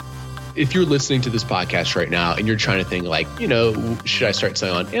if you're listening to this podcast right now and you're trying to think like, should I start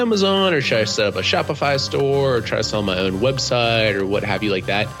selling on Amazon, or should I set up a Shopify store, or try to sell my own website, or what have you like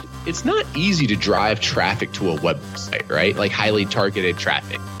that? It's not easy to drive traffic to a website, right? Like highly targeted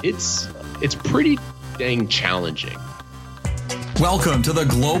traffic. It's pretty dang challenging. Welcome to the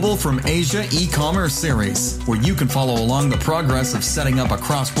Global from Asia e-commerce series, where you can follow along the progress of setting up a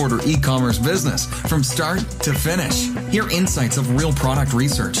cross-border e-commerce business from start to finish. Hear insights of real product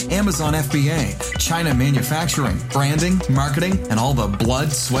research, Amazon FBA, China manufacturing, branding, marketing, and all the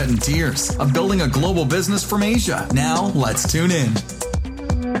blood, sweat, and tears of building a global business from Asia. Now, let's tune in.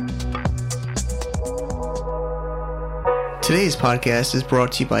 Today's podcast is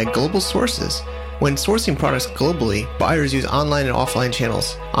brought to you by Global Sources. When sourcing products globally, buyers use online and offline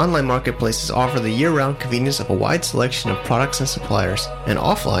channels. Online marketplaces offer the year-round convenience of a wide selection of products and suppliers. And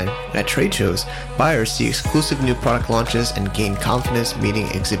offline, at trade shows, buyers see exclusive new product launches and gain confidence meeting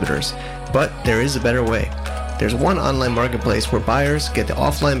exhibitors. But there is a better way. There's one online marketplace where buyers get the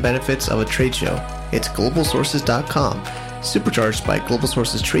offline benefits of a trade show. It's globalsources.com, supercharged by Global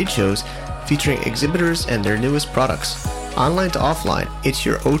Sources trade shows featuring exhibitors and their newest products. Online to offline, it's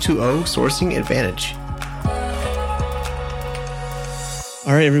your O2O sourcing advantage.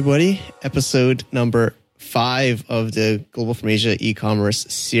 All right, everybody. Episode number 5 of the Global from Asia e-commerce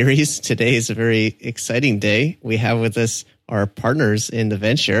series. Today is a very exciting day. We have with us our partners in the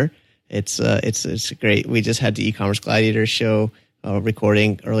venture. It's great. We just had the e-commerce gladiator show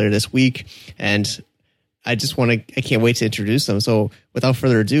recording earlier this week, and I can't wait to introduce them. So without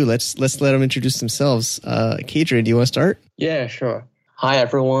further ado, let's let them introduce themselves. Kadrian, do you want to start? Yeah, sure. Hi,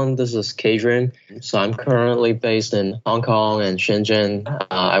 everyone. This is Kadrian. So I'm currently based in Hong Kong and Shenzhen.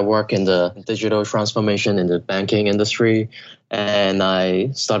 I work in the digital transformation in the banking industry. And I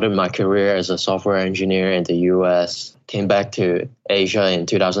started my career as a software engineer in the US, came back to Asia in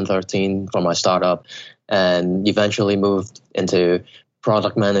 2013 for my startup, and eventually moved into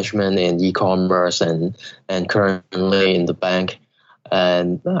product management in e-commerce and currently in the bank.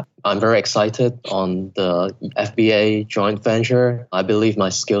 And I'm very excited on the FBA joint venture. I believe my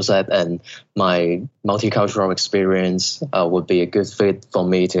skill set and my multicultural experience would be a good fit for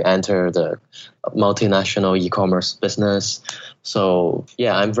me to enter the multinational e-commerce business. So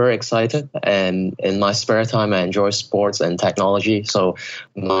yeah, I'm very excited. And in my spare time, I enjoy sports and technology. So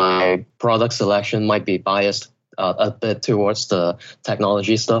my product selection might be biased a bit towards the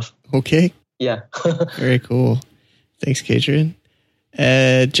technology stuff. Okay. Yeah. Very cool. Thanks, Kadrian.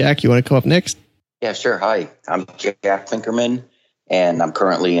 Jack, you want to come up next? Yeah, sure. Hi, I'm Jack Klinkerman, and I'm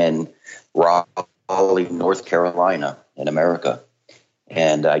currently in Raleigh, North Carolina in America.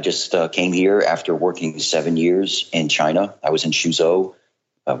 And I just came here after working 7 years in China. I was in Suzhou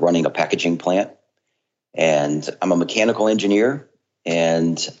running a packaging plant. And I'm a mechanical engineer,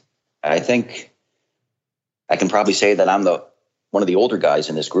 and I think I can probably say that I'm one of the older guys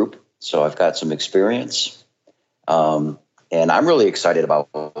in this group, so I've got some experience. And I'm really excited about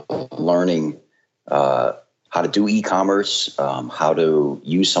learning how to do e-commerce, how to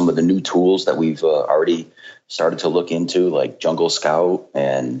use some of the new tools that we've already started to look into, like Jungle Scout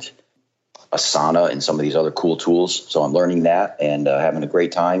and Asana and some of these other cool tools. So I'm learning that and having a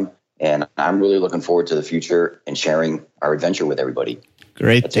great time. And I'm really looking forward to the future and sharing our adventure with everybody.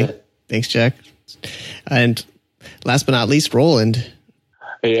 Great. Thanks, Jack. And last but not least, Roland.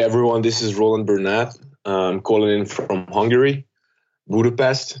 Hey, everyone. This is Roland Burnett. I'm calling in from Hungary,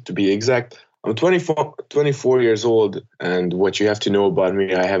 Budapest, to be exact. I'm 24 years old, and what you have to know about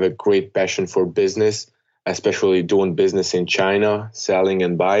me, I have a great passion for business, especially doing business in China, selling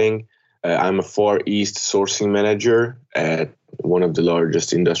and buying. I'm a Far East sourcing manager at one of the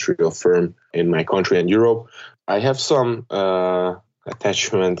largest industrial firms in my country and Europe. I have some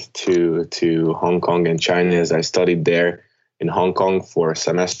attachment to Hong Kong and China, as I studied there in Hong Kong for a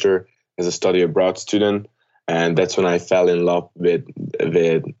semester as a study abroad student, and that's when I fell in love with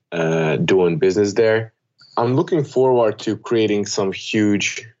doing business there. I'm looking forward to creating something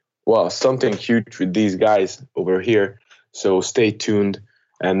huge with these guys over here. So stay tuned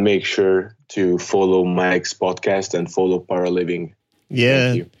and make sure to follow Mike's podcast and follow Paraliving.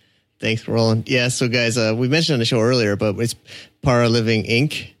 Yeah. Thanks, Roland. Yeah, so guys, we mentioned on the show earlier, but it's Paraliving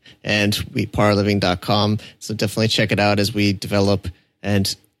Inc. and paraliving.com. So definitely check it out as we develop.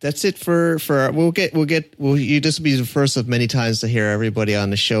 And that's it for this will be the first of many times to hear everybody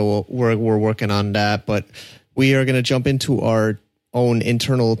on the show. We're working on that, but we are going to jump into our own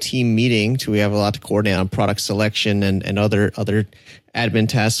internal team meeting. We have a lot to coordinate on product selection and other admin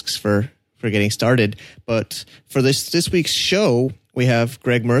tasks for getting started. But for this week's show, we have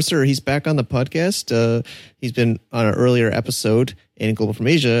Greg Mercer. He's back on the podcast. He's been on an earlier episode in Global from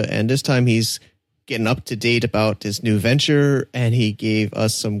Asia. And this time he's getting up to date about his new venture, and he gave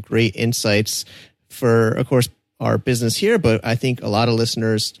us some great insights for, of course, our business here, but I think a lot of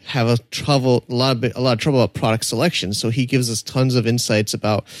listeners have a lot of trouble about product selection. So he gives us tons of insights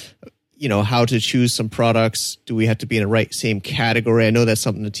about, how to choose some products. Do we have to be in the same category? I know that's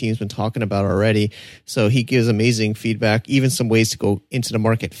something the team's been talking about already. So he gives amazing feedback, even some ways to go into the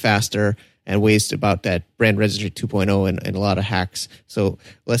market faster and ways about that brand registry 2.0 and a lot of hacks. So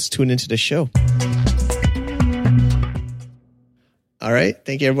let's tune into the show. All right.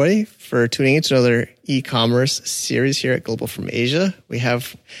 Thank you, everybody, for tuning into another e-commerce series here at Global from Asia. We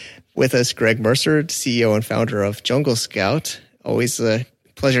have with us Greg Mercer, CEO and founder of Jungle Scout. Always a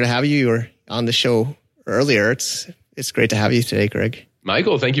pleasure to have you. You were on the show earlier. It's great to have you today, Greg.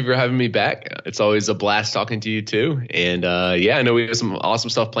 Michael, thank you for having me back. It's always a blast talking to you too. And I know we have some awesome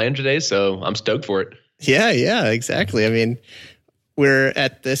stuff planned today, so I'm stoked for it. Yeah, exactly. I mean, we're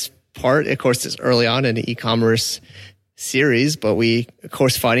at this part, of course, it's early on in the e-commerce series, but of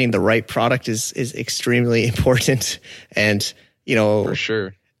course, finding the right product is extremely important. And, for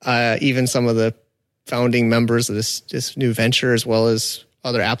sure, even some of the founding members of this new venture, as well as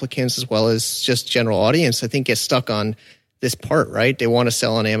other applicants, as well as just general audience, I think get stuck on this part, right? They want to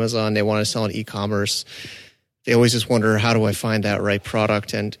sell on Amazon. They want to sell on e-commerce. They always just wonder, how do I find that right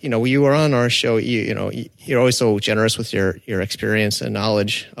product? And, you were on our show, you're always so generous with your experience and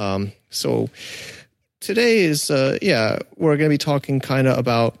knowledge. So today is, we're going to be talking kind of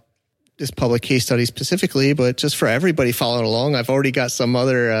about this public case study specifically, but just for everybody following along, I've already got some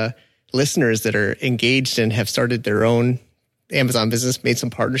other listeners that are engaged and have started their own Amazon business, made some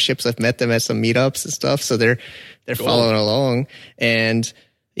partnerships. I've met them at some meetups and stuff. So they're cool. Following along. And,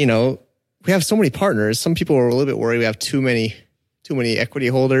 we have so many partners. Some people are a little bit worried we have too many equity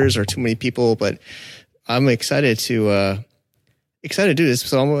holders or too many people, but I'm excited to do this.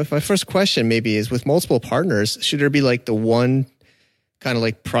 So my first question maybe is, with multiple partners, should there be like the one kind of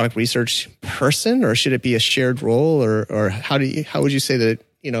like product research person, or should it be a shared role, or how would you say that,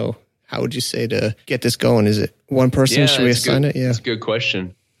 how would you say to get this going? Is it one person? Should we assign it? Yeah, that's a good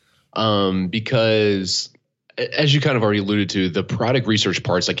question. Because as you kind of already alluded to, the product research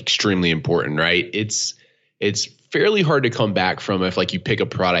part is like extremely important, right? It's fairly hard to come back from if like you pick a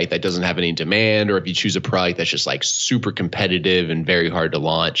product that doesn't have any demand, or if you choose a product that's just like super competitive and very hard to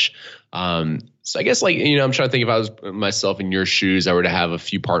launch. So I guess I'm trying to think, if I was myself in your shoes, I were to have a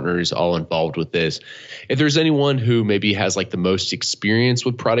few partners all involved with this. If there's anyone who maybe has like the most experience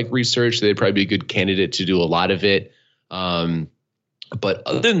with product research, they'd probably be a good candidate to do a lot of it. But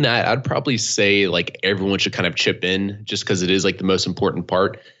other than that, I'd probably say like everyone should kind of chip in, just because it is like the most important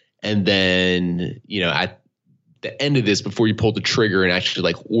part. And then, at the end of this, before you pull the trigger and actually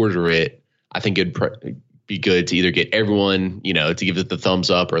like order it, I think it'd be good to either get everyone, to give it the thumbs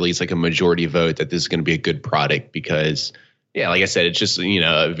up, or at least like a majority vote that this is going to be a good product, because like I said, it's just,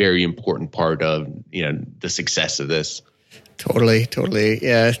 a very important part of, the success of this. Totally.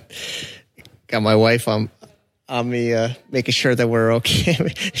 Yeah. Got my wife on me making sure that we're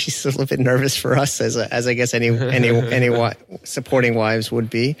okay. She's a little bit nervous for us, as I guess any supporting wives would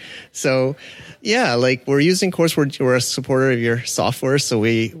be. So like we're using, of course, we're a supporter of your software. So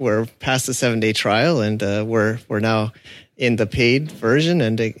we're past the 7-day trial, and we're now in the paid version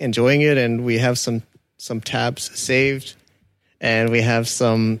and enjoying it. And we have some tabs saved, and we have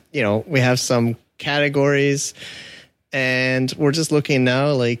some categories, and we're just looking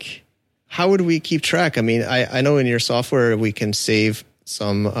now, like, how would we keep track? I mean, I know in your software we can save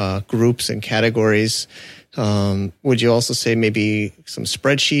some groups and categories. Would you also say maybe some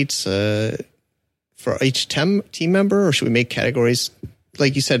spreadsheets for each team member, or should we make categories?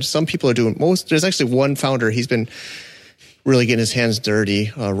 Like you said, some people are doing most. There's actually one founder. He's been really getting his hands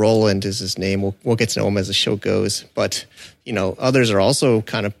dirty. Roland is his name. We'll get to know him as the show goes. But, others are also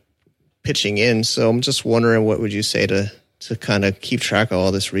kind of pitching in. So I'm just wondering, what would you say to kind of keep track of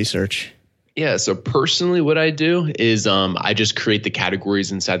all this research? Yeah, so personally what I do is I just create the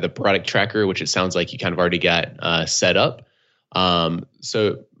categories inside the product tracker, which it sounds like you kind of already got set up.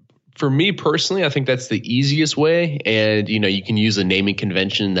 So for me personally, I think that's the easiest way. And, you can use a naming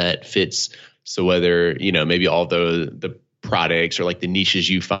convention that fits. So whether, maybe all the products or like the niches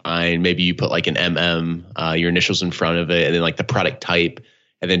you find, maybe you put like an your initials in front of it, and then like the product type,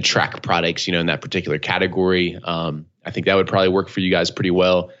 and then track products, in that particular category. I think that would probably work for you guys pretty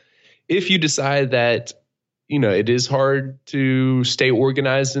well. If you decide that, it is hard to stay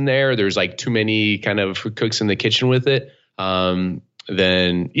organized in there, there's like too many kind of cooks in the kitchen with it, then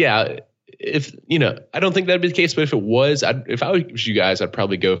if, I don't think that'd be the case, but if it was, if I was you guys, I'd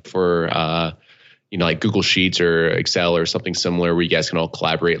probably go for, like Google Sheets or Excel or something similar where you guys can all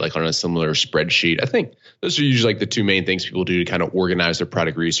collaborate like on a similar spreadsheet. I think those are usually like the two main things people do to kind of organize their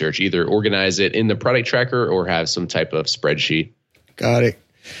product research, either organize it in the product tracker or have some type of spreadsheet. Got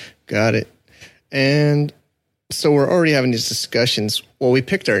it. And so we're already having these discussions. Well, we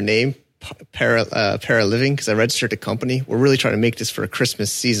picked our name, Para Living, because I registered the company. We're really trying to make this for a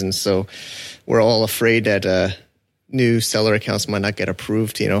Christmas season. So we're all afraid that new seller accounts might not get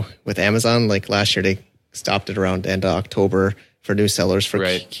approved, with Amazon. Like last year, they stopped it around the end of October for new sellers for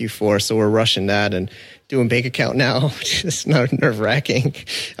Q4. So we're rushing that and doing bank account now, which is nerve-wracking.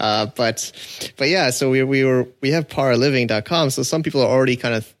 But yeah, so we have paraliving.com. So some people are already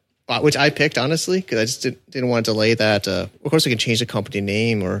kind of, which I picked, honestly, because I just didn't want to delay that. Of course, we can change the company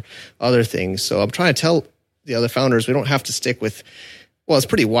name or other things. So I'm trying to tell the other founders we don't have to stick with, well, it's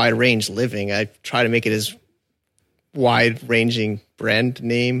pretty wide range living. I try to make it as wide ranging brand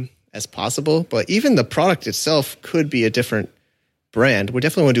name as possible. But even the product itself could be a different brand. We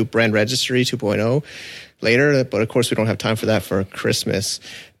definitely want to do brand registry 2.0 later. But of course, we don't have time for that for Christmas.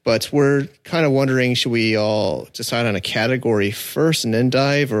 But we're kind of wondering, should we all decide on a category first and then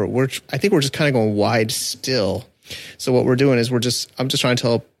dive? Or I think we're just kind of going wide still. So what we're doing is I'm just trying to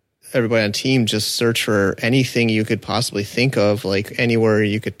tell everybody on the team, just search for anything you could possibly think of, like anywhere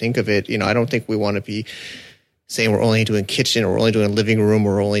you could think of it. I don't think we want to be saying we're only doing kitchen or we're only doing living room.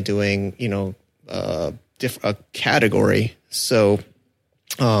 We're only doing, a category. So,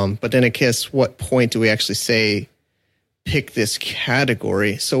 but then I guess what point do we actually say, pick this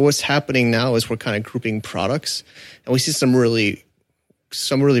category? So what's happening now is we're kind of grouping products, and we see some really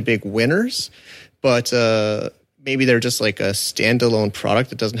big winners, but maybe they're just like a standalone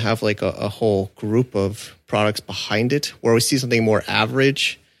product that doesn't have like a whole group of products behind it, where we see something more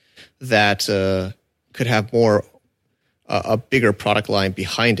average that could have more a bigger product line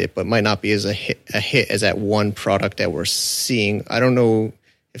behind it, but might not be as a hit as that one product that we're seeing. I don't know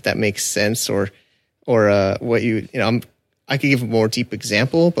if that makes sense or what I could give a more deep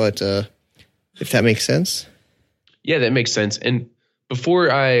example, but if that makes sense. Yeah, that makes sense. And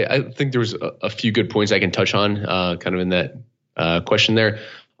before I think there was a few good points I can touch on kind of in that question there.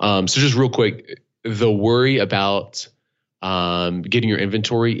 So just real quick, the worry about getting your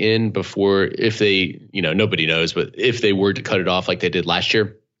inventory in before, if they, nobody knows, but if they were to cut it off like they did last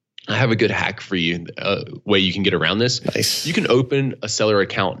year, I have a good hack for you, way you can get around this. Nice. You can open a seller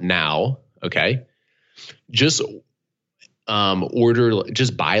account now. Okay. Just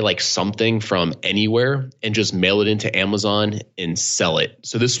just buy like something from anywhere and just mail it into Amazon and sell it.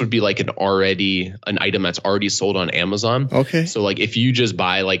 So this would be like an item that's already sold on Amazon. Okay. So like if you just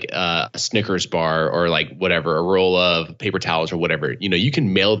buy like a Snickers bar or like whatever, a roll of paper towels or whatever, you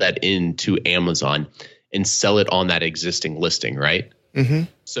can mail that into Amazon and sell it on that existing listing, right? Mm-hmm.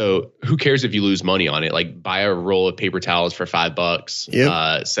 So who cares if you lose money on it? Like buy a roll of paper towels for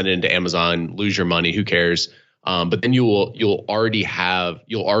 $5, send it into Amazon, lose your money. Who cares? But then you'll already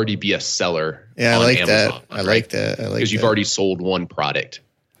be a seller. Yeah, on I like Amazon, that. I like that. Because you've already sold one product.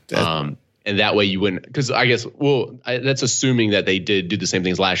 And that way you wouldn't, because I guess, that's assuming that they did do the same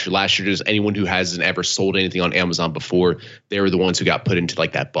things last year. Last year, just anyone who hasn't ever sold anything on Amazon before, they were the ones who got put into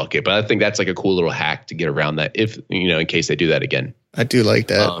like that bucket. But I think that's like a cool little hack to get around that, if, in case they do that again. I do like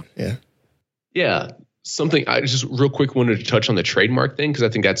that. Yeah. Yeah. Something I just real quick wanted to touch on the trademark thing, because I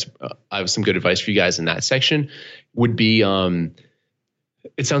think that's I have some good advice for you guys in that section. Would be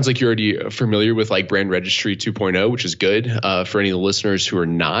it sounds like you're already familiar with like Brand Registry 2.0, which is good for any of the listeners who are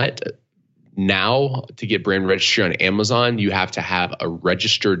not. Now, to get Brand Registry on Amazon, you have to have a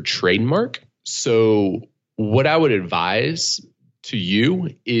registered trademark. So what I would advise to you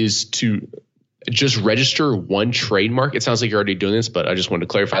is to just register one trademark. It sounds like you're already doing this, but I just wanted to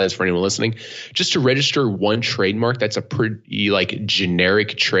clarify this for anyone listening. Just to register one trademark, that's a pretty like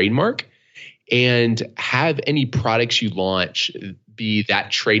generic trademark, and have any products you launch be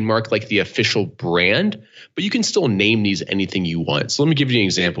that trademark, like the official brand, but you can still name these anything you want. So let me give you an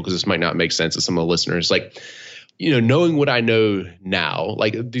example, because this might not make sense to some of the listeners. Like, knowing what I know now,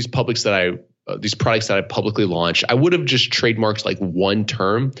 like these products that I publicly launched, I would have just trademarked like one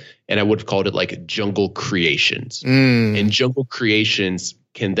term, and I would have called it like Jungle Creations. And Jungle Creations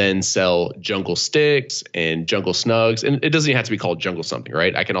can then sell Jungle Sticks and Jungle Snugs. And it doesn't even have to be called Jungle something,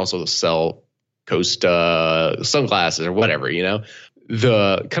 right? I can also sell Coast sunglasses or whatever,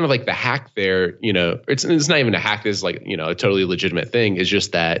 The kind of like the hack there, it's not even a hack. This is like, a totally legitimate thing, is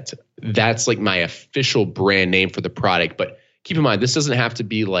just that's like my official brand name for the product. But keep in mind, this doesn't have to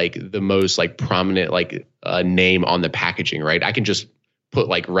be like the most like prominent like name on the packaging, right? I can just put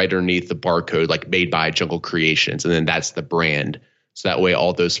like right underneath the barcode, like made by Jungle Creations, and then that's the brand So that way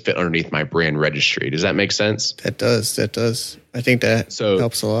all those fit underneath my brand registry. Does that make sense? That does. I think that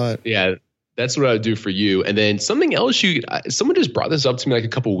helps a lot. Yeah, that's what I would do for you. And then something else someone just brought this up to me like a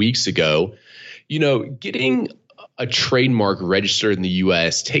couple weeks ago. Getting a trademark registered in the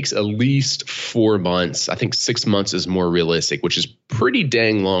US takes at least 4 months. I think 6 months is more realistic, which is pretty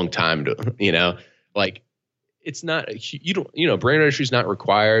dang long time to, like it's not, brand registry is not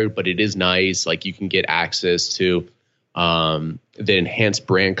required, but it is nice. Like you can get access to the enhanced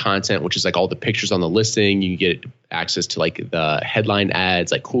brand content, which is like all the pictures on the listing. You can get access to like the headline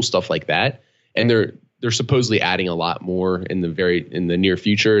ads, like cool stuff like that. And they're supposedly adding a lot more in the near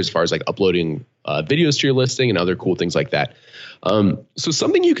future as far as like uploading videos to your listing and other cool things like that. So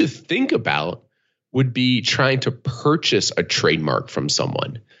something you could think about would be trying to purchase a trademark from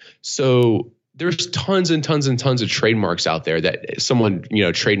someone. So there's tons and tons and tons of trademarks out there that someone,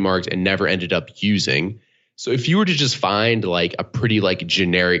 trademarked and never ended up using. So if you were to just find like a pretty like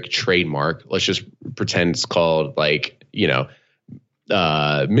generic trademark, let's just pretend it's called like,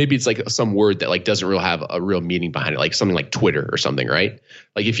 maybe it's like some word that like doesn't really have a real meaning behind it, like something like Twitter or something, right?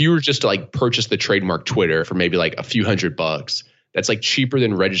 Like if you were just to like purchase the trademark Twitter for maybe like a few $100, that's like cheaper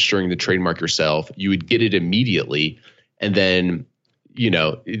than registering the trademark yourself. You would get it immediately. And then,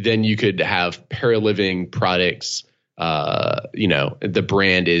 then you could have Paraliving products. The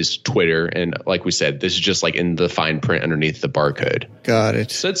brand is Twitter. And like we said, this is just like in the fine print underneath the barcode. Got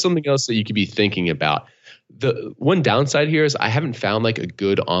it. So that's something else that you could be thinking about. The one downside here is I haven't found like a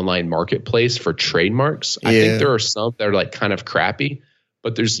good online marketplace for trademarks. I think there are some that are like kind of crappy,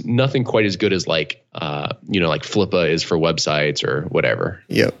 but there's nothing quite as good as like, like Flippa is for websites or whatever.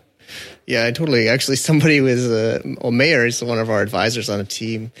 Yep. Yeah, I totally. Actually, somebody was, Mayor is one of our advisors on a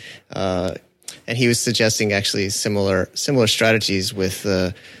team, and he was suggesting actually similar strategies with,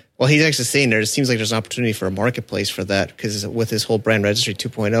 he's actually saying there seems like there's an opportunity for a marketplace for that because with this whole brand registry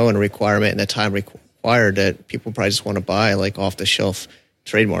 2.0 and a requirement and the time required that people probably just want to buy like off the shelf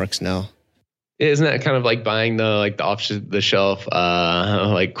trademarks now. Isn't that kind of like buying the off the shelf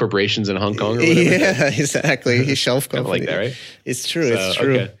like corporations in Hong Kong or whatever? Yeah, exactly. Shelf company. Like that, right? It's true. It's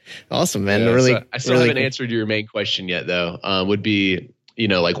true. Okay. Awesome, man. Yeah, I still haven't answered your main question yet, though. Would be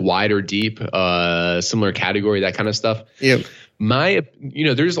like wide or deep, similar category, that kind of stuff. Yep.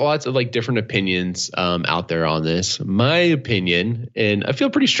 There's lots of like different opinions out there on this. My opinion, and I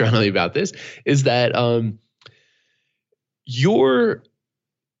feel pretty strongly about this, is that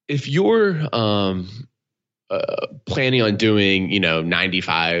if you're planning on doing,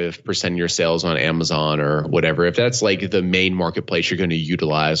 95% of your sales on Amazon or whatever, if that's like the main marketplace you're going to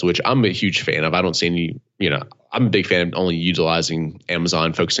utilize, which I'm a huge fan of, I don't see any, I'm a big fan of only utilizing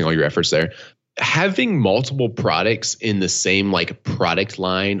Amazon, focusing all your efforts there. Having multiple products in the same like product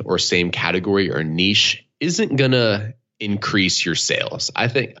line or same category or niche isn't going to increase your sales. I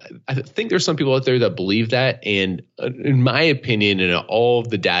think there's some people out there that believe that. And in my opinion, and all of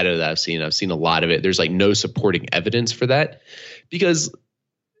the data that I've seen a lot of it, there's like no supporting evidence for that because,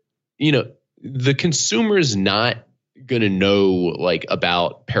 the consumer is not going to know like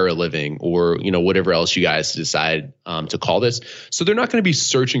about Paraliving or, whatever else you guys decide to call this. So they're not going to be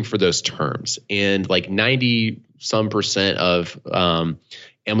searching for those terms. And like 90% of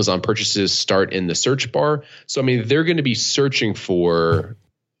Amazon purchases start in the search bar. So, they're going to be searching for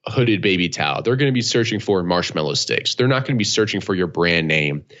a hooded baby towel. They're going to be searching for marshmallow sticks. They're not going to be searching for your brand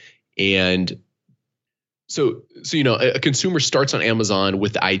name. And so, a consumer starts on Amazon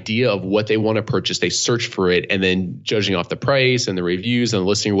with the idea of what they want to purchase. They search for it, and then judging off the price and the reviews and the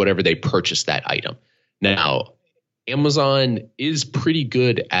listing or whatever, they purchase that item. Now, Amazon is pretty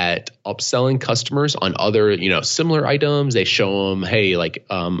good at upselling customers on other, similar items. They show them, hey, like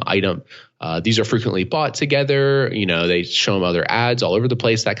these are frequently bought together. They show them other ads all over the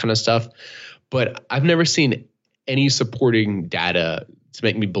place, that kind of stuff. But I've never seen any supporting data to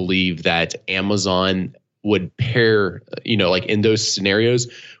make me believe that Amazon would pair, like in those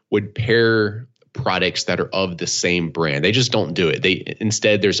scenarios, would pair products that are of the same brand. They just don't do it.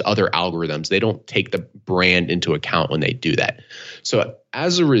 Instead, there's other algorithms. They don't take the brand into account when they do that. So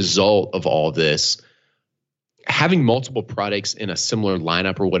as a result of all this, having multiple products in a similar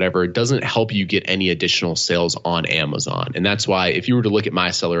lineup or whatever doesn't help you get any additional sales on Amazon. And that's why if you were to look at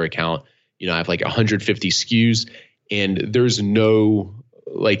my seller account, I have like 150 SKUs and there's no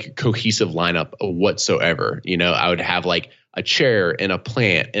like cohesive lineup whatsoever. I would have like a chair and a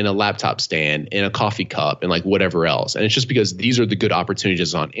plant and a laptop stand and a coffee cup and like whatever else. And it's just because these are the good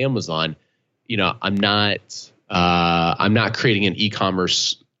opportunities on Amazon. I'm not creating an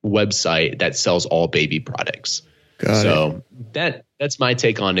e-commerce website that sells all baby products. That's my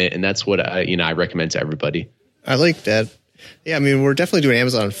take on it. And that's what I recommend to everybody. I like that. Yeah, I mean, we're definitely doing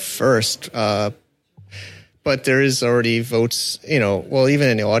Amazon first, but there is already votes, well, even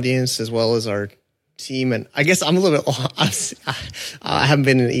in the audience as well as our team. And I guess I'm a little bit, I haven't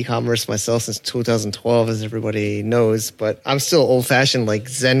been in e-commerce myself since 2012, as everybody knows, but I'm still old fashioned, like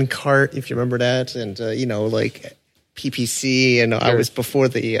Zencart, if you remember that. And, like PPC, and I was before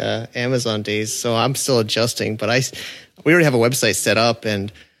the Amazon days. So I'm still adjusting, but we already have a website set up,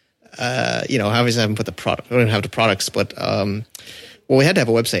 and, obviously I haven't put the product, we don't have the products, but, well, we had to have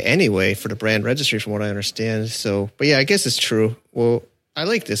a website anyway for the brand registry, from what I understand. So, but yeah, I guess it's true. Well, I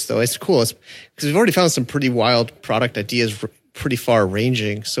like this though. It's cool because we've already found some pretty wild product ideas, pretty far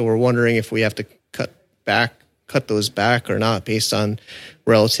ranging. So we're wondering if we have to cut those back or not, based on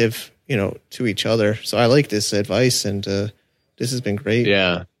relative, to each other. So I like this advice, and this has been great.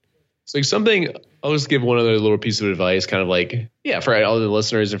 Yeah. So something, I'll just give one other little piece of advice, kind of like, for all the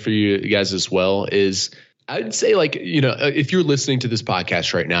listeners and for you guys as well, is I'd say, like, if you're listening to this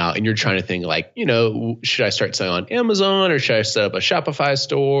podcast right now and you're trying to think like, should I start selling on Amazon, or should I set up a Shopify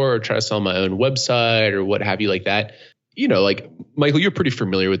store, or try to sell my own website, or what have you like that? Like, Michael, you're pretty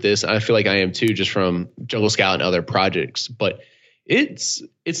familiar with this. I feel like I am too, just from Jungle Scout and other projects, but it's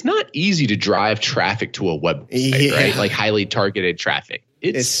not easy to drive traffic to a website, right? Like highly targeted traffic.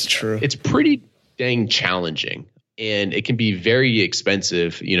 It's true. It's pretty dang challenging. And it can be very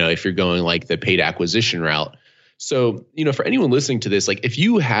expensive, if you're going like the paid acquisition route. So, for anyone listening to this, like if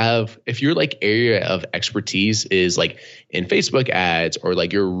your like area of expertise is like in Facebook ads, or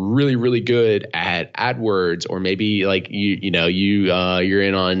like you're really, really good at AdWords, or maybe like you're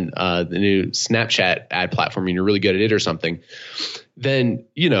in on the new Snapchat ad platform and you're really good at it or something, then,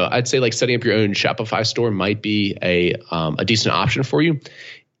 I'd say like setting up your own Shopify store might be a decent option for you.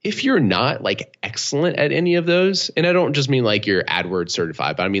 If you're not like excellent at any of those, and I don't just mean like you're AdWords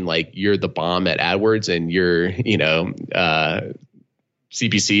certified, but I mean like you're the bomb at AdWords and your,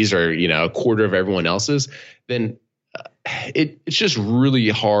 CPCs are, a quarter of everyone else's, then it's just really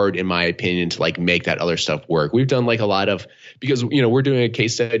hard, in my opinion, to like make that other stuff work. We've done like a lot of, because, we're doing a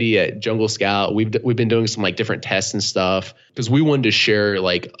case study at Jungle Scout. We've been doing some like different tests and stuff, because we wanted to share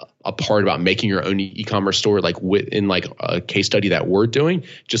like a part about making your own e-commerce store, like within like a case study that we're doing,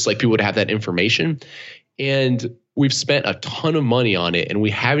 just like people to have that information. And we've spent a ton of money on it, and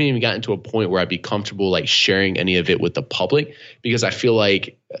we haven't even gotten to a point where I'd be comfortable like sharing any of it with the public, because I feel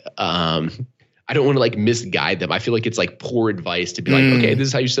like, I don't want to like misguide them. I feel like it's like poor advice to be like, okay, this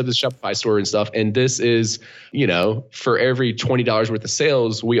is how you set up the Shopify store and stuff. And this is, for every $20 worth of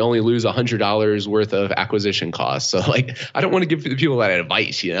sales, we only lose $100 worth of acquisition costs. So like, I don't want to give the people that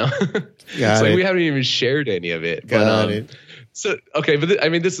advice, It's like we haven't even shared any of it. Got it. So, okay. But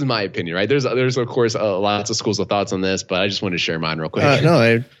this is my opinion, right? There's of course lots of schools of thoughts on this, but I just wanted to share mine real quick.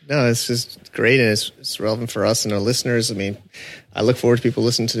 No, it's just great. And it's relevant for us and our listeners. I mean, I look forward to people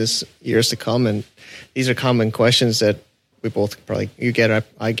listening to this years to come. And these are common questions that we both probably, you get,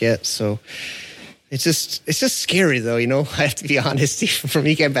 I get. So it's just scary though. I have to be honest, even for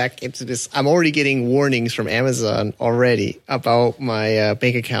me getting back into this, I'm already getting warnings from Amazon already about my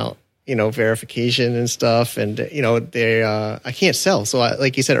bank account, verification and stuff. And, I can't sell. So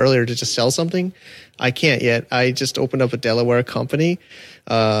like you said earlier, to just sell something, I can't yet. I just opened up a Delaware company,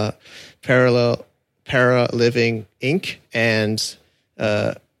 Para Living Inc. And,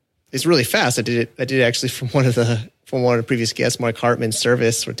 it's really fast. I did it actually from one of the previous guests, Mark Hartman's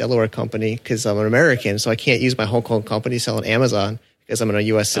service for Delaware company, because I'm an American. So I can't use my Hong Kong company selling Amazon because I'm a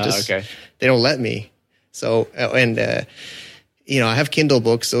U.S. citizen. Okay. They don't let me. So, I have Kindle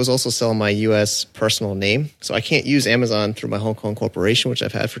books. Those also sell my U.S. personal name. So I can't use Amazon through my Hong Kong corporation, which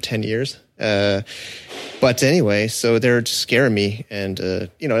I've had for 10 years. But anyway, so they're just scaring me. And,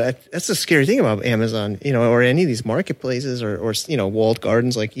 that's the scary thing about Amazon, or any of these marketplaces or walled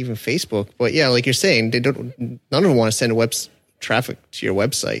gardens, like even Facebook. But yeah, like you're saying, none of them want to send web traffic to your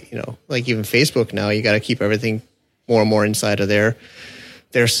website, like even Facebook now, you got to keep everything more and more inside of their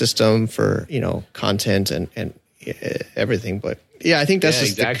system for, content and everything. But yeah, I think that's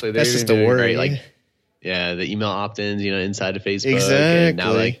just exactly. That's just the worry. Right? Like, yeah, the email opt-ins, inside of Facebook. Exactly. And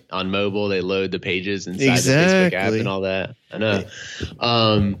now, like on mobile, they load the pages inside the Facebook app and all that. I know.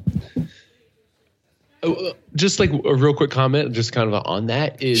 Just like a real quick comment, just kind of on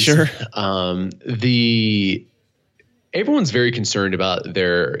that is, sure. Everyone's very concerned about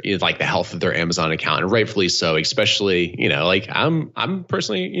the health of their Amazon account, and rightfully so, especially, like I'm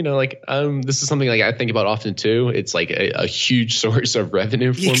personally, this is something like I think about often too. It's like a huge source of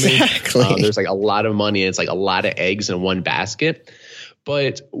revenue for me. There's like a lot of money, and it's like a lot of eggs in one basket.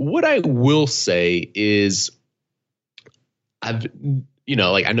 But what I will say is I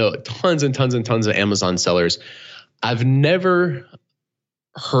know tons and tons and tons of Amazon sellers. I've never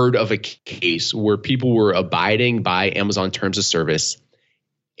heard of a case where people were abiding by Amazon terms of service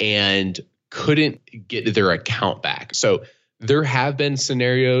and couldn't get their account back. So there have been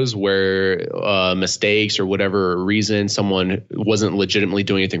scenarios where mistakes or whatever reason, someone wasn't legitimately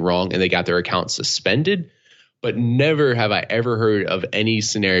doing anything wrong and they got their account suspended. But never have I ever heard of any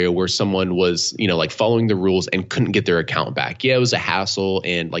scenario where someone was, like following the rules and couldn't get their account back. Yeah, it was a hassle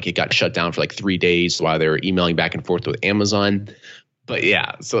and like it got shut down for like 3 days while they were emailing back and forth with Amazon. But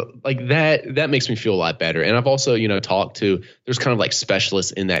yeah, so like that makes me feel a lot better. And I've also, talked to, there's kind of like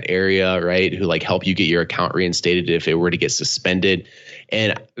specialists in that area, right, who like help you get your account reinstated if it were to get suspended.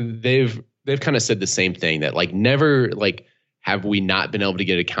 And they've kind of said the same thing, that like never like have we not been able to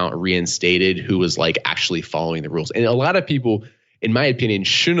get an account reinstated who was like actually following the rules. And a lot of people, in my opinion,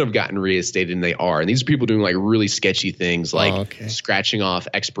 shouldn't have gotten reinstated, and they are. And these are people doing like really sketchy things, like scratching off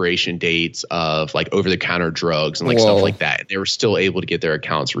expiration dates of like over-the-counter drugs and like stuff like that. And they were still able to get their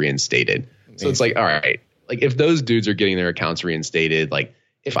accounts reinstated. Amazing. So it's like, all right, like if those dudes are getting their accounts reinstated, like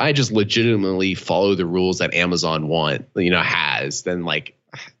if I just legitimately follow the rules that Amazon has, then like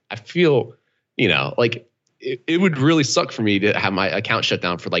I feel, like it would really suck for me to have my account shut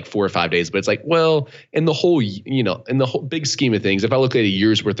down for like 4 or 5 days. But it's like, well, in the whole big scheme of things, if I look at a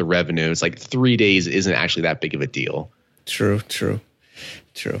year's worth of revenue, it's like 3 days isn't actually that big of a deal. True.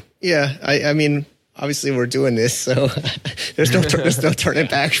 Yeah. I mean, obviously we're doing this, so there's no turning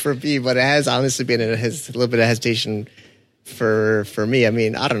back for me, but it has honestly been a little bit of hesitation for me. I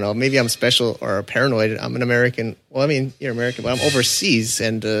mean, I don't know, maybe I'm special or paranoid. I'm an American. Well, I mean, you're American, but I'm overseas,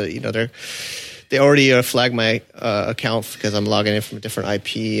 and they already flagged my account because I'm logging in from a different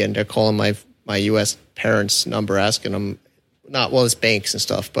IP, and they're calling my U.S. parents' number, asking them it's banks and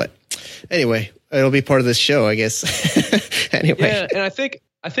stuff. But anyway, it'll be part of this show, I guess. Anyway, yeah, and I think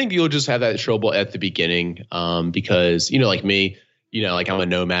you'll just have that trouble at the beginning, because like me, like I'm a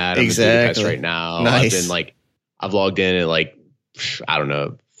nomad. I'm in Budapest right now. Nice. I've logged in at like I don't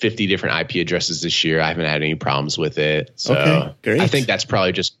know, 50 different IP addresses this year. I haven't had any problems with it. So okay, great. I think that's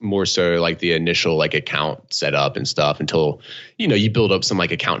probably just more so like the initial like account setup and stuff until, you build up some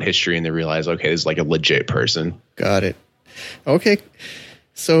like account history and they realize, okay, this is like a legit person. Got it. Okay.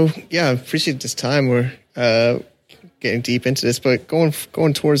 So yeah, appreciate this time. We're getting deep into this, but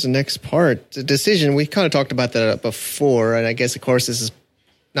going towards the next part, the decision, we kind of talked about that before. And I guess, of course, this is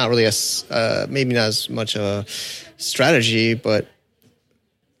not really maybe not as much a strategy, but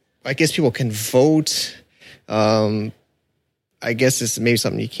I guess people can vote. I guess it's maybe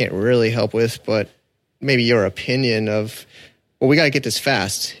something you can't really help with, but maybe your opinion of, well, we got to get this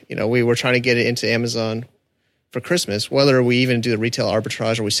fast. We were trying to get it into Amazon for Christmas, whether we even do the retail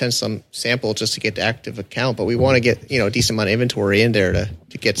arbitrage or we send some sample just to get the active account, but we want to get, a decent amount of inventory in there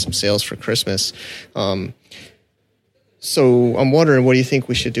to get some sales for Christmas. So I'm wondering, what do you think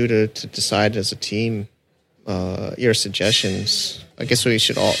we should do to decide as a team? Your suggestions. I guess we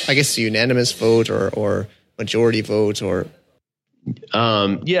should unanimous vote or majority vote or.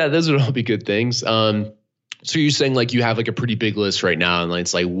 Yeah, those would all be good things. So you're saying like you have like a pretty big list right now, and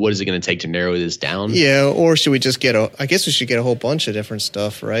it's like, what is it going to take to narrow this down? Yeah, or should we just I guess we should get a whole bunch of different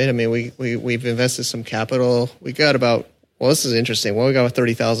stuff, right? I mean, we've invested some capital. We got this is interesting. Well, we got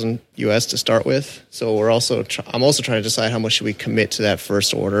 $30,000 US to start with. So I'm also trying to decide how much should we commit to that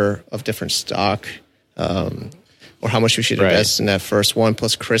first order of different stock. Or how much we should invest in that first one,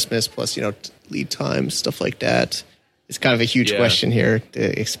 plus Christmas, plus, lead time, stuff like that. It's kind of a huge question here.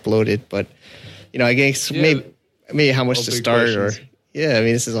 It exploded, but, I guess maybe how much to start questions.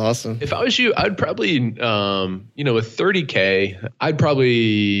 This is awesome. If I was you, I'd probably, with $30K, I'd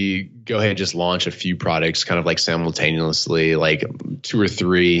probably go ahead and just launch a few products kind of like simultaneously, like 2 or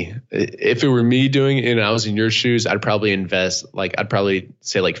 3. If it were me doing it and I was in your shoes, I'd probably invest, I'd probably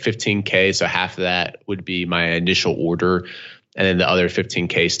say like $15K. So half of that would be my initial order. And then the other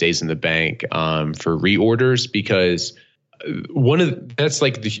 $15K stays in the bank for reorders, because that's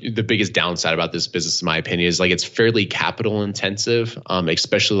like the biggest downside about this business, in my opinion, is like it's fairly capital intensive,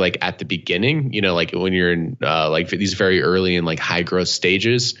 especially like at the beginning, like when you're in like these very early and like high growth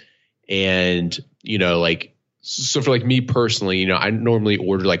stages. And, so for like me personally, I normally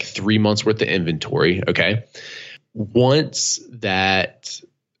order like 3 months worth of inventory. Okay. Once like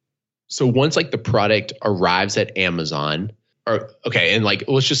the product arrives at Amazon, and like,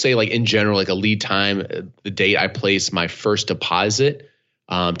 let's just say like in general, like a lead time, the date I place my first deposit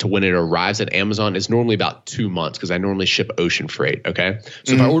to when it arrives at Amazon is normally about 2 months, because I normally ship ocean freight. Okay.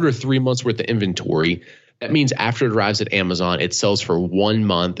 So if I order 3 months worth of inventory, that means after it arrives at Amazon, it sells for 1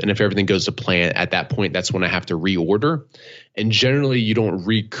 month. And if everything goes to plan at that point, that's when I have to reorder. And generally you don't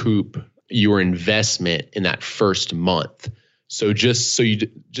recoup your investment in that first month. So just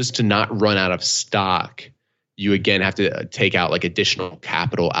to not run out of stock, you again have to take out like additional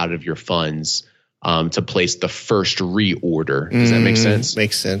capital out of your funds to place the first reorder. Does that make sense?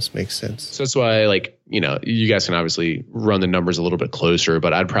 Makes sense. So that's why, like, you guys can obviously run the numbers a little bit closer,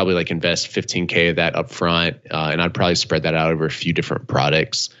 but I'd probably like invest $15K of that up front, and I'd probably spread that out over a few different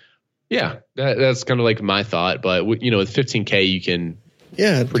products. Yeah, that's kind of like my thought. But with $15K, you can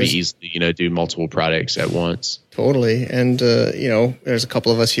pretty easily do multiple products at once. Totally. And there's a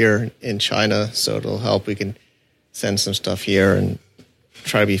couple of us here in China, so it'll help. We can send some stuff here and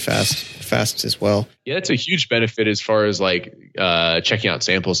try to be fast as well. Yeah, that's a huge benefit as far as like checking out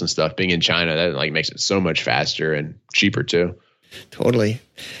samples and stuff. Being in China, that like makes it so much faster and cheaper too. Totally.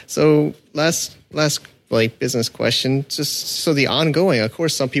 So last like business question, just so the ongoing, of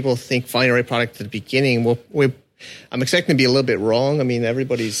course, some people think find the right product at the beginning. I'm expecting to be a little bit wrong. I mean,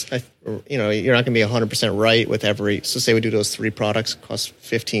 everybody's, you're not going to be 100% right with so say we do those 3 products, cost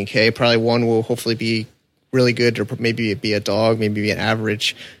 $15K. Probably one will hopefully be really good, or maybe be a dog, maybe be an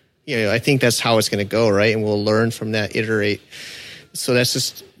average. I think that's how it's going to go, right? And we'll learn from that, iterate. So that's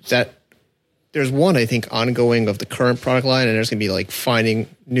just that. There's one, I think, ongoing of the current product line, and there's going to be like finding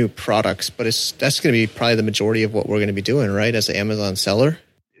new products, but that's going to be probably the majority of what we're going to be doing, right? As an Amazon seller.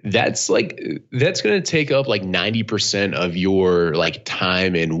 That's going to take up like 90% of your like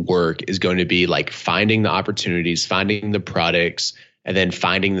time and work is going to be like finding the opportunities, finding the products, and then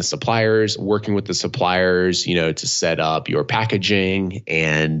finding the suppliers, working with the suppliers, to set up your packaging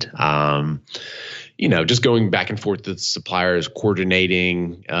and, just going back and forth with the suppliers,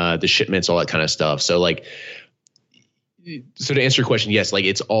 coordinating the shipments, all that kind of stuff. So so to answer your question, yes, like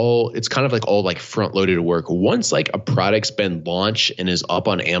it's kind of like all like front loaded work. Once like a product's been launched and is up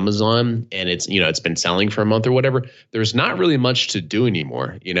on Amazon and it's, it's been selling for a month or whatever, there's not really much to do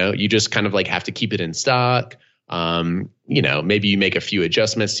anymore. You just kind of like have to keep it in stock. Maybe you make a few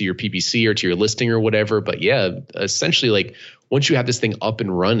adjustments to your PPC or to your listing or whatever. But yeah, essentially like once you have this thing up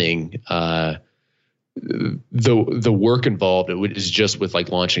and running, the work involved is just with like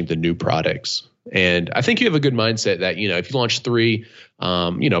launching the new products. And I think you have a good mindset that, if you launch 3,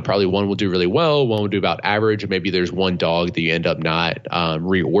 probably one will do really well, one will do about average, and maybe there's one dog that you end up not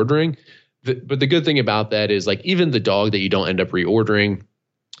reordering. But the good thing about that is like even the dog that you don't end up reordering,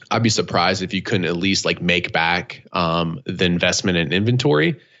 I'd be surprised if you couldn't at least like make back the investment in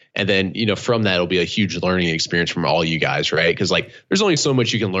inventory. And then, from that, it'll be a huge learning experience from all you guys, right? Because like there's only so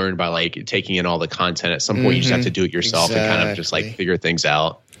much you can learn by like taking in all the content. At some point, you just have to do it yourself and kind of just like figure things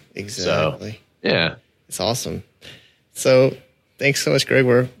out. Exactly. So, yeah. It's awesome. So thanks so much, Greg.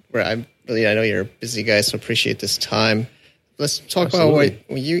 I know you're a busy guy, so appreciate this time. Let's talk about what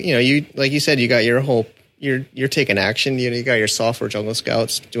you like you said, you got your whole, you're taking action. You got your software, Jungle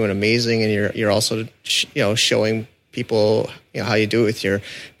Scouts, doing amazing. And you're also, showing people how you do it with your $1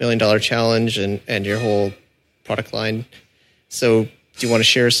 million challenge and your whole product line. So do you want to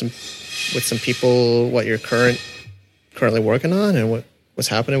share with some people what you're currently working on and what's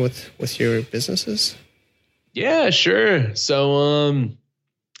happening with your businesses? Yeah, sure. So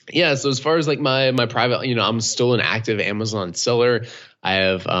so as far as like my private, I'm still an active Amazon seller. I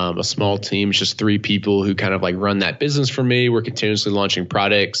have a small team, it's just 3 people who kind of like run that business for me. We're continuously launching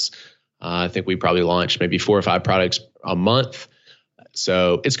products. I think we probably launch maybe 4 or 5 products a month.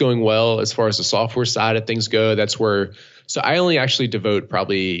 So it's going well. As far as the software side of things go, that's where, so I only actually devote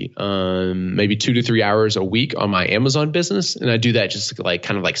probably maybe 2 to 3 hours a week on my Amazon business. And I do that just to like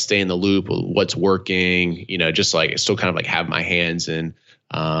kind of like stay in the loop with what's working, just like still kind of like have my hands in,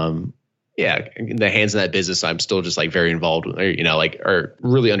 the hands in that business. I'm still just like very involved, or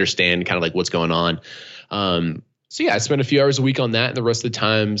really understand kind of like what's going on. So yeah, I spent a few hours a week on that, and the rest of the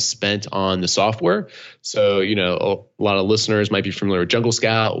time spent on the software. So, a lot of listeners might be familiar with Jungle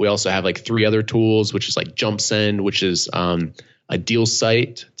Scout. We also have like 3 other tools, which is like JumpSend, which is a deal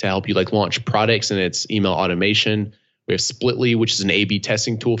site to help you like launch products and its email automation. We have Splitly, which is an A/B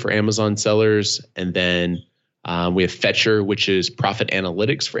testing tool for Amazon sellers. And then we have Fetcher, which is profit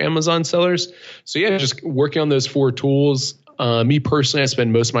analytics for Amazon sellers. So yeah, just working on those 4 tools. Me personally, I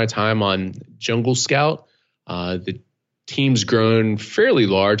spend most of my time on Jungle Scout. The team's grown fairly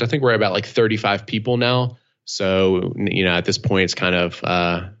large. I think we're about like 35 people now. So, at this point, it's kind of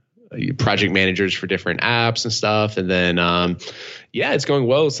project managers for different apps and stuff. And then, it's going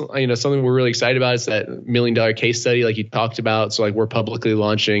well. So, something we're really excited about is that $1 million case study, like you talked about. So, like, we're publicly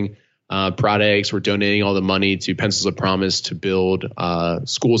launching products. We're donating all the money to Pencils of Promise to build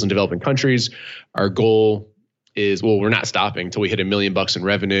schools in developing countries. Our goal is, we're not stopping until we hit $1 million in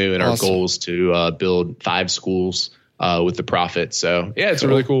revenue, and awesome. Our goal is to build 5 schools with the profit. So yeah, it's a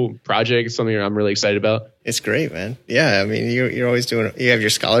really cool project. It's something I'm really excited about. It's great, man. Yeah, I mean, you're always doing. You have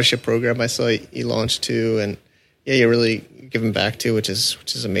your scholarship program. I saw you launched too, and yeah, you're really giving back too, which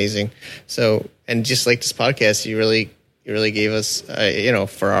is amazing. So, and just like this podcast, you really gave us,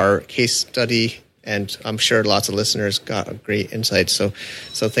 for our case study, and I'm sure lots of listeners got a great insight. So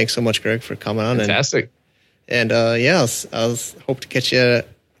thanks so much, Greg, for coming on. Fantastic. And I'll hope to catch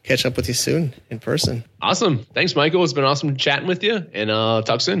up with you soon in person. Awesome. Thanks, Michael. It's been awesome chatting with you, and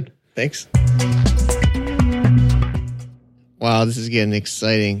talk soon. Thanks. Wow, this is getting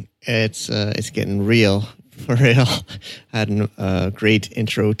exciting. It's getting real, for real. I had a great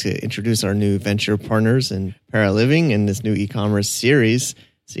intro to introduce our new venture partners in Paraliving in this new e-commerce series,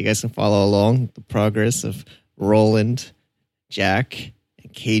 so you guys can follow along the progress of Roland, Jack,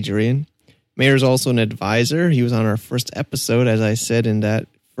 and Kadrian. Mayor's also an advisor. He was on our first episode. As I said in that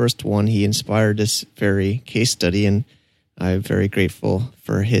first one, he inspired this very case study, and I'm very grateful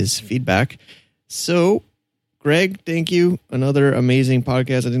for his feedback. So, Greg, thank you. Another amazing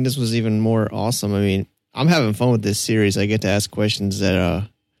podcast. I think this was even more awesome. I mean, I'm having fun with this series. I get to ask questions that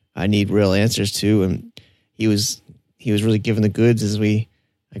I need real answers to, and he was really giving the goods as I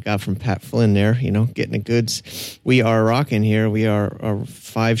got from Pat Flynn there, getting the goods. We are rocking here. We are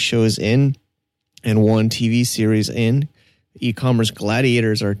 5 shows in and 1 TV series in. E-commerce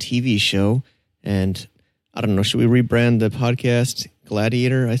Gladiators, our TV show, and I don't know, should we rebrand the podcast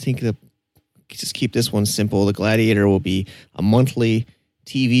Gladiator? I think just keep this one simple. The Gladiator will be a monthly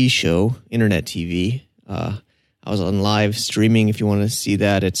TV show, internet TV. I was on live streaming. If you want to see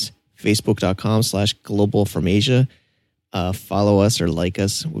that, it's facebook.com/global from Asia. Follow us or like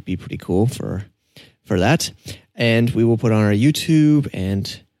us would be pretty cool for that. And we will put on our YouTube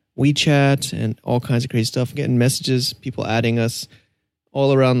and WeChat and all kinds of crazy stuff. Getting messages, people adding us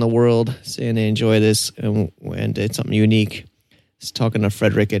all around the world saying they enjoy this and it's something unique. I was talking to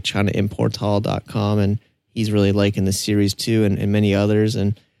Frederick at ChinaImportal.com, and he's really liking the series too, and many others.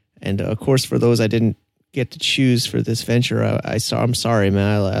 And of course, for those I didn't get to choose for this venture, I'm sorry,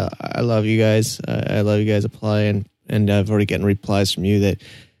 man. I love you guys. I love you guys applying, and I've already gotten replies from you that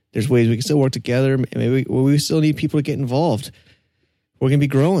there's ways we can still work together. Maybe we still need people to get involved. We're going to be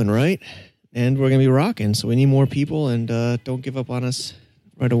growing, right? And we're going to be rocking. So we need more people, and don't give up on us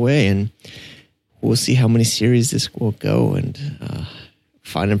right away. And we'll see how many series this will go, and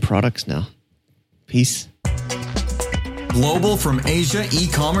finding products now. Peace. Global from Asia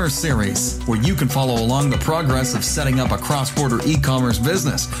e-commerce series, where you can follow along the progress of setting up a cross-border e-commerce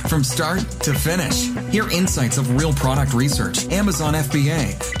business from start to finish. Hear insights of real product research, Amazon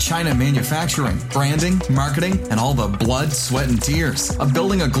FBA, China manufacturing, branding, marketing, and all the blood, sweat, and tears of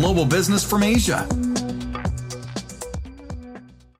building a global business from Asia.